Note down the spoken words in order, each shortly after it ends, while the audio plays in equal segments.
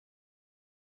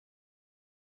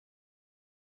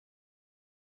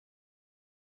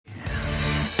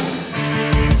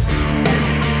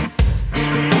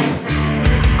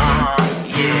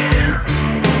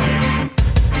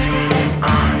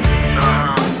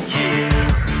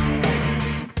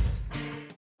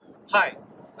Hi,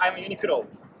 I'm Uniqlo.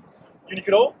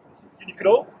 Uniqlo,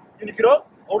 Uniqlo, Uniqlo,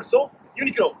 also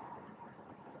Uniqlo.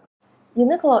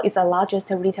 Uniqlo is the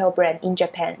largest retail brand in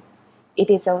Japan. It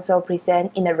is also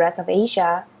present in the rest of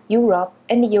Asia, Europe,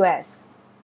 and the US.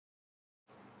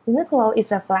 Uniqlo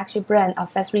is a flagship brand of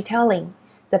fast retailing.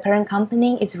 The parent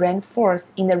company is ranked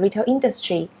fourth in the retail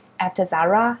industry after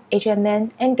Zara,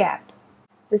 H&M, and Gap.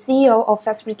 The CEO of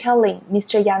fast retailing,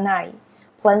 Mr. Yanai,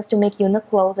 plans to make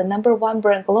Uniqlo the #1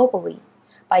 brand globally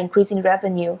by increasing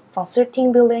revenue from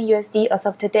 $13 billion as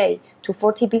of today to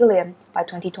 $40 billion by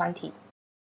 2020.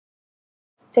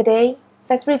 Today,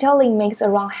 fast retailing makes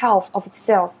around half of its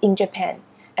sales in Japan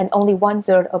and only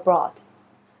 1/3 abroad.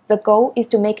 The goal is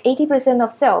to make 80%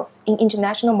 of sales in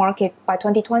international markets by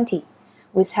 2020,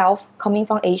 with half coming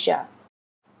from Asia.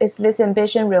 Is this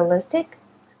ambition realistic?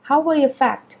 How will it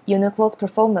affect Uniqlo's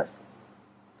performance?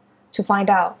 To find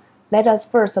out, let us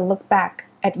first look back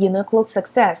at Uniqlo's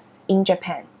success in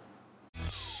Japan.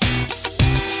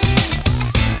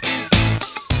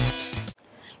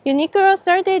 Uniqlo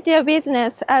started their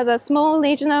business as a small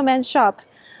regional men's shop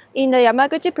in the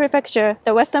Yamaguchi Prefecture,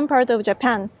 the western part of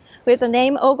Japan, with the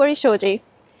name Ogori Shoji.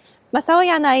 Masao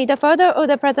Yanai, the father of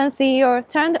the present CEO,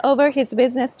 turned over his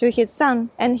business to his son,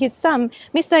 and his son,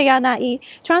 Mr. Yanai,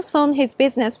 transformed his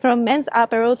business from men's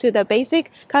apparel to the basic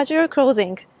casual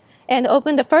clothing, and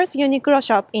opened the first Uniqlo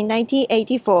shop in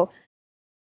 1984.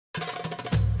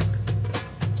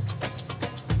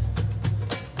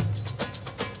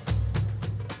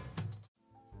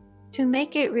 To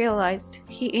make it realized,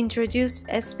 he introduced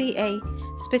SPA,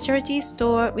 Specialty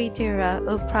Store Retailer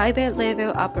of Private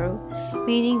Label Apparel,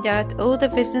 meaning that all the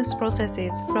business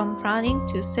processes from planning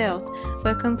to sales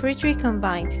were completely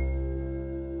combined.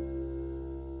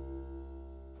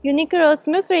 Uniqlo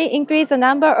smoothly increased the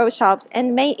number of shops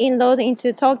and made inroads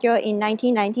into Tokyo in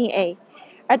 1998.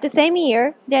 At the same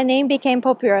year, their name became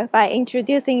popular by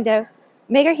introducing the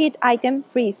mega hit item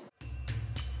Freeze.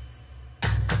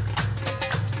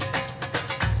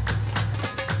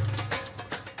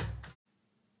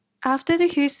 After the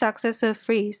huge success of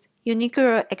Freeze,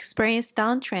 Uniqlo experienced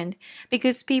downtrend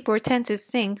because people tend to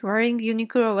think wearing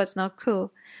Uniqlo was not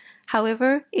cool.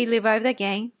 However, it revived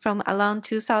again from around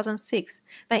 2006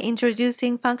 by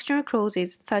introducing functional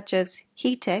clothes such as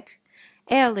heat tech,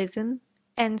 aerism,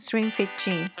 and slim fit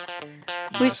jeans.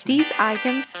 With these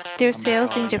items, their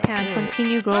sales in Japan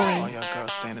continue growing.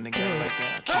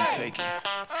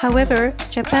 However,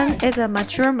 Japan is a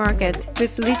mature market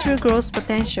with little growth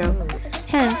potential.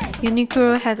 Hence,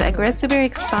 Uniqlo has aggressively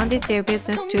expanded their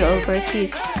business to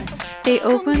overseas. They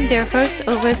opened their first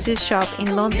overseas shop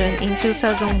in London in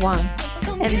 2001,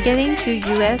 and getting to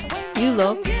US,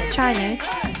 Europe, China,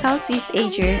 Southeast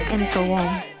Asia, and so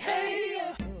on.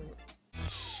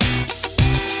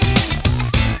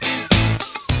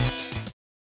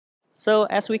 So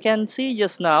as we can see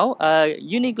just now,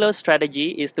 Uniqlo's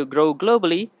strategy is to grow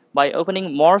globally by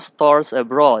opening more stores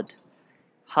abroad.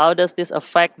 How does this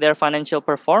affect their financial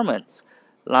performance?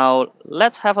 Now,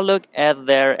 let's have a look at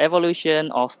their evolution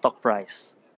of stock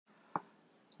price.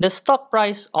 The stock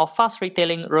price of fast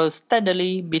retailing rose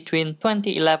steadily between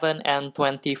 2011 and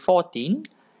 2014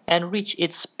 and reached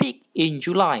its peak in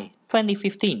July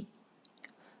 2015.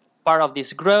 Part of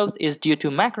this growth is due to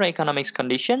macroeconomic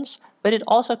conditions, but it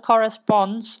also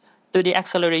corresponds to the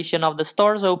acceleration of the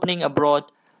stores opening abroad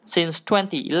since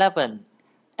 2011,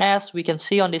 as we can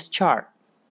see on this chart.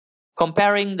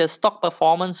 Comparing the stock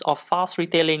performance of fast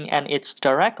retailing and its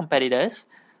direct competitors,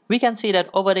 we can see that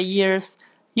over the years,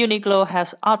 Uniqlo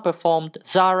has outperformed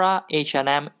Zara,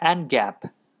 H&M, and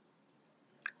Gap.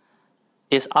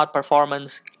 This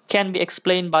outperformance can be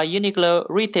explained by Uniqlo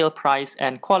retail price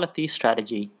and quality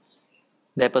strategy.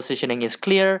 Their positioning is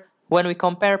clear when we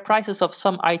compare prices of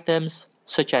some items,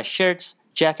 such as shirts,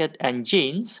 jackets, and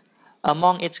jeans,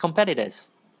 among its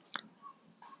competitors.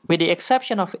 With the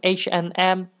exception of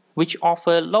H&M, which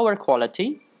offer lower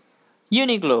quality,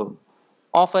 Uniqlo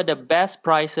offer the best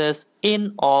prices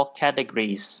in all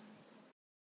categories.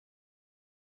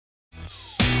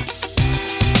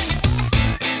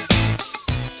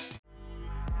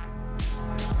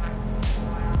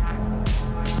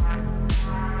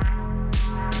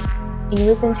 In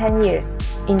recent 10 years,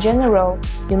 in general,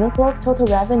 Uniqlo's total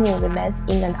revenue remains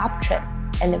in an uptrend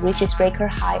and reaches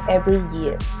record high every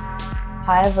year.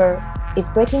 However, if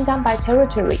breaking down by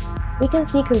territory, we can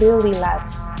see clearly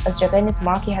that as Japanese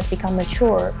market has become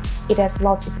mature, it has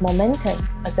lost its momentum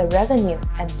as a revenue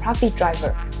and profit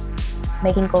driver,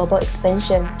 making global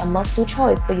expansion a must-do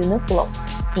choice for Uniqlo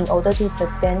in order to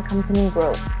sustain company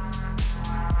growth.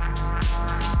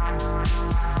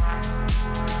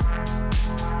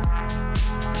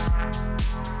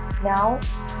 Now,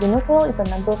 Uniqlo is a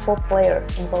number 4 player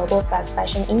in global fast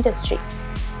fashion industry,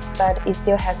 but it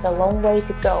still has a long way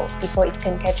to go before it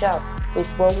can catch up with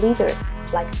world leaders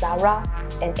like Zara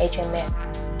and H&M.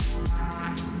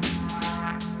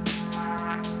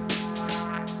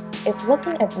 If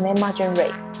looking at net margin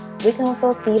rate, we can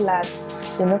also see that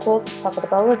Uniqlo's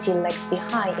profitability lags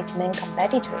behind its main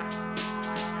competitors.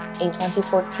 In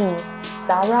 2014,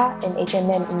 Zara and H&M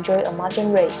enjoy a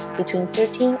margin rate between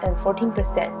 13 and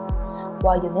 14%,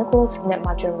 while Uniqlo's net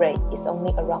margin rate is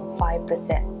only around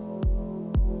 5%.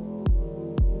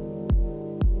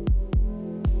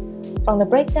 From the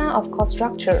breakdown of cost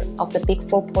structure of the big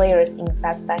 4 players in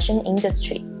fast fashion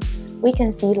industry, we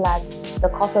can see that the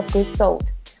cost of goods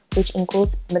sold, which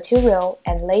includes material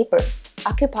and labor,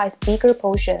 occupies bigger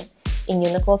portion in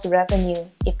Uniqlo's revenue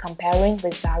if comparing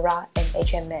with Zara and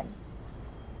H&M.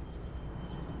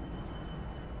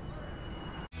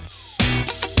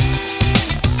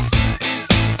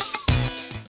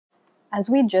 As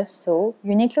we just saw,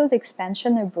 Uniqlo's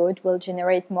expansion abroad will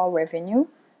generate more revenue,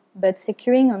 but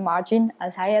securing a margin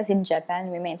as high as in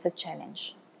Japan remains a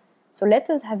challenge. So let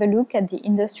us have a look at the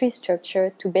industry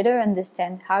structure to better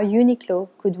understand how Uniqlo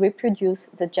could reproduce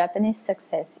the Japanese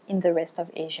success in the rest of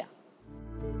Asia.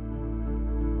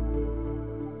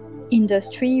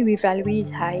 Industry rivalry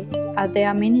is high, as there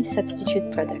are many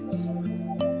substitute products.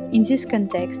 In this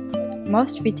context,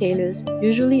 most retailers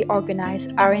usually organize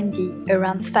R&D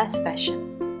around fast fashion.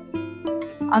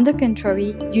 On the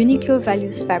contrary, Uniqlo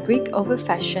values fabric over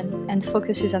fashion and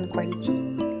focuses on quality.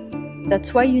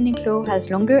 That's why Uniqlo has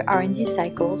longer R&D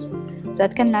cycles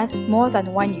that can last more than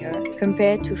 1 year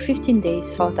compared to 15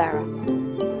 days for Zara.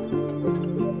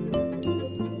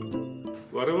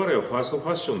 我々はファーストフ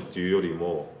ァッションっていうより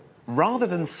も Rather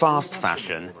than fast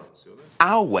fashion,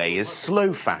 our way is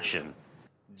slow fashion.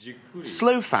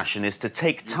 Slow fashion is to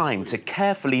take time to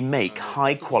carefully make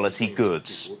high-quality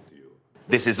goods.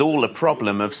 This is all a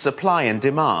problem of supply and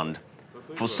demand.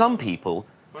 For some people,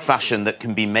 fashion that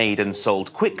can be made and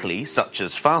sold quickly, such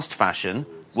as fast fashion,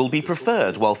 will be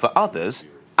preferred, while for others,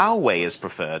 our way is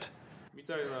preferred.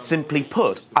 Simply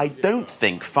put, I don't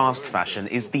think fast fashion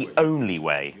is the only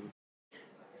way.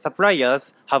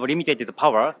 Suppliers have limited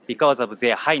power because of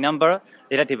their high number,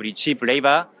 relatively cheap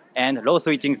labor, and low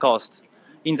switching costs.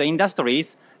 In the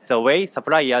industries, the way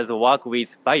suppliers work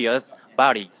with buyers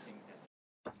varies.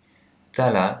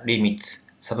 Zara limits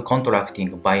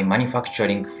subcontracting by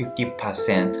manufacturing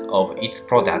 50% of its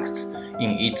products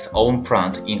in its own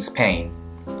plant in Spain.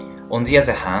 On the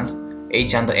other hand,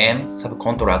 H&M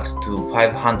subcontracts to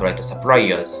 500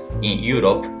 suppliers in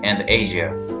Europe and Asia.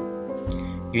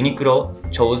 Uniqlo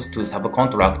chose to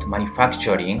subcontract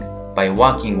manufacturing by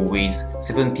working with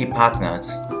 70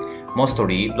 partners,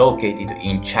 mostly located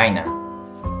in China.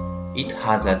 It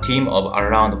has a team of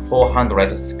around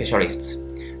 400 specialists,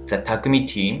 the Takumi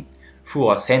team, who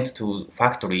are sent to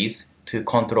factories to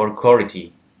control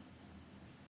quality.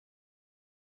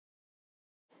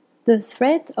 The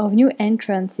threat of new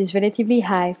entrants is relatively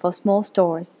high for small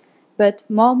stores, but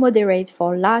more moderate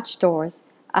for large stores,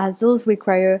 as those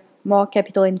require more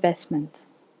capital investment.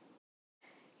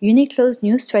 Uniqlo's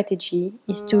new strategy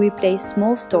is to replace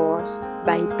small stores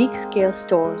by big-scale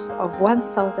stores of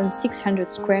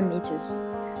 1,600 square meters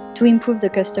to improve the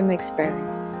customer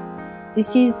experience.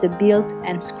 This is the build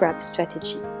and scrap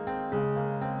strategy.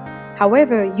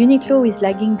 However, Uniqlo is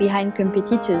lagging behind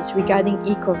competitors regarding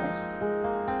e-commerce.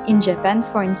 In Japan,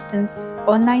 for instance,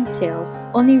 online sales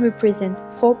only represent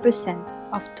 4%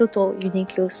 of total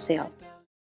Uniqlo sales.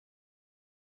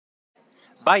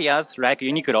 Buyers like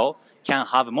Uniqlo can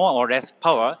have more or less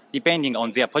power depending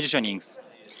on their positionings.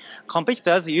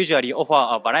 Competitors usually offer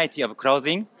a variety of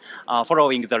clothing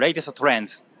following the latest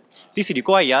trends. This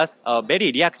requires a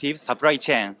very reactive supply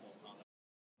chain.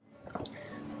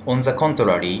 On the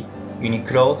contrary,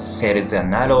 Uniqlo sells a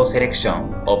narrow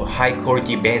selection of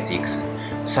high-quality basics,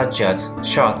 such as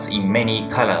shirts in many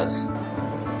colors.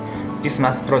 This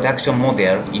mass production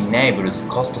model enables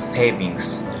cost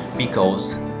savings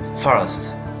because,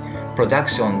 first,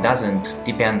 production doesn't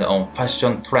depend on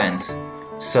fashion trends,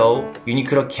 so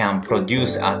Uniqlo can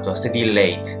produce at a steady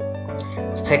rate.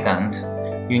 Second,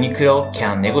 Uniqlo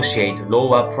can negotiate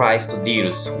lower-priced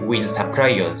deals with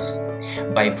suppliers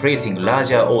by placing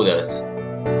larger orders.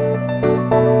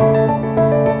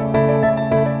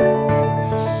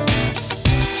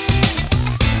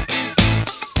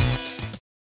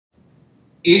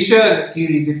 Asia is a key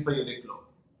region for Uniqlo.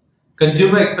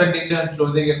 Consumer expenditure on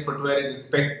clothing and footwear is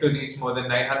expected to reach more than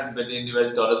 $900 billion by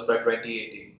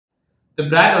 2018. The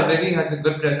brand already has a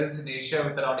good presence in Asia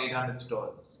with around 800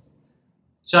 stores.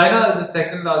 China is the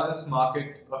second largest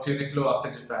market of Uniqlo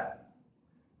after Japan.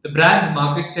 The brand's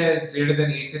market share is greater than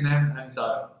H&M and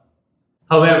Zara.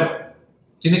 However,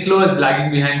 Uniqlo is lagging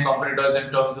behind competitors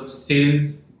in terms of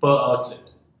sales per outlet.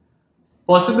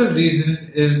 Possible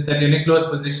reason is that Uniqlo's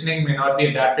positioning may not be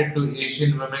adapted to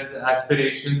Asian women's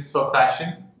aspirations for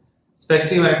fashion,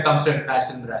 especially when it comes to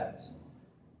international brands.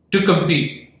 To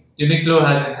compete, Uniqlo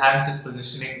has enhanced its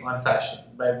positioning on fashion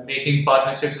by making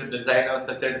partnerships with designers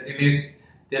such as Ines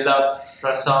de la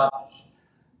Frassange.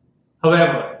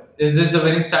 However, is this the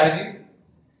winning strategy?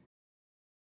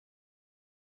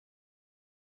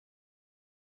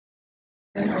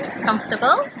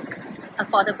 Comfortable,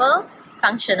 affordable,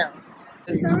 functional.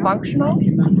 It's functional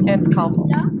and comfortable.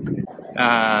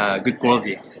 Good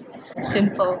quality.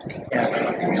 Simple.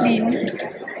 Clean.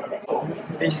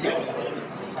 Basic.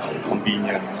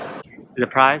 Convenient. The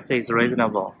price is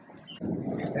reasonable.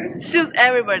 Suits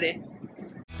everybody.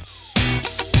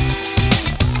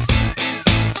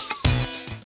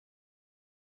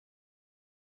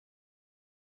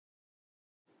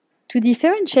 To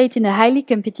differentiate in a highly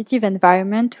competitive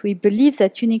environment, we believe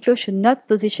that Uniqlo should not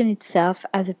position itself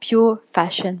as a pure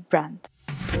fashion brand.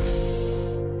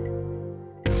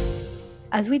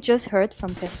 As we just heard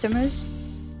from customers,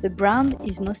 the brand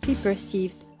is mostly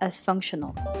perceived as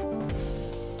functional.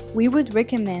 We would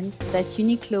recommend that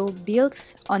Uniqlo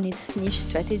builds on its niche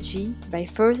strategy by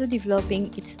further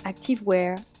developing its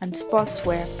activewear and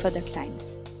sportswear product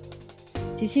lines.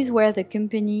 This is where the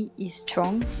company is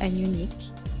strong and unique,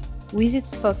 with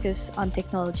its focus on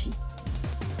technology.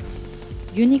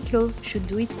 Uniqlo should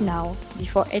do it now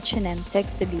before H&M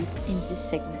takes the lead in this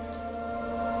segment.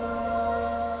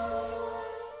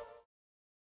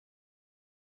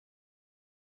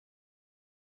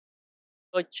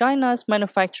 So China's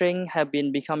manufacturing have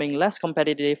been becoming less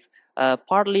competitive,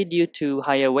 partly due to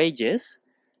higher wages,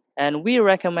 and we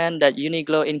recommend that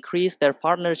Uniqlo increase their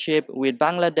partnership with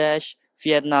Bangladesh,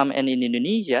 Vietnam, and in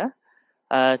Indonesia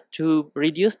to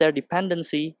reduce their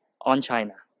dependency on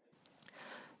China.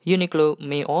 Uniqlo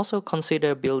may also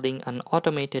consider building an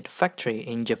automated factory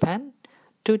in Japan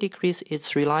to decrease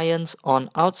its reliance on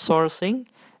outsourcing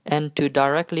and to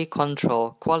directly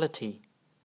control quality.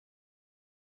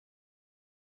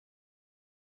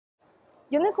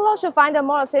 Uniqlo should find a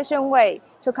more efficient way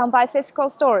to combine physical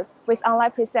stores with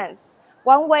online presence.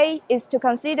 One way is to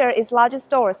consider its largest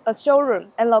stores as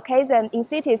showroom and locate them in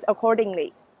cities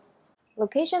accordingly.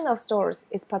 Location of stores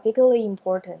is particularly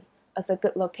important, as a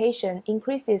good location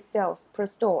increases sales per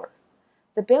store.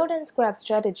 The build and scrap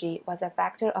strategy was a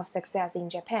factor of success in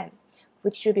Japan,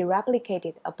 which should be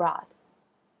replicated abroad.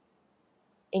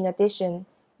 In addition,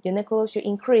 Uniqlo should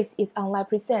increase its online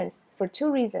presence for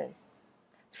two reasons.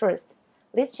 First,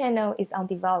 this channel is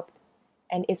undeveloped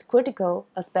and is critical,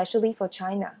 especially for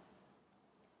China.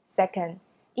 Second,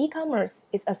 e-commerce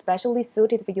is especially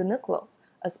suited for Uniqlo,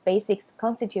 as basics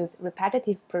constitutes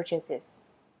repetitive purchases.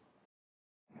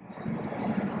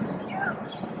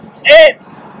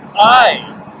 N-I-Q-L-O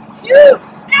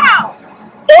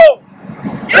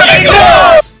Uniqlo!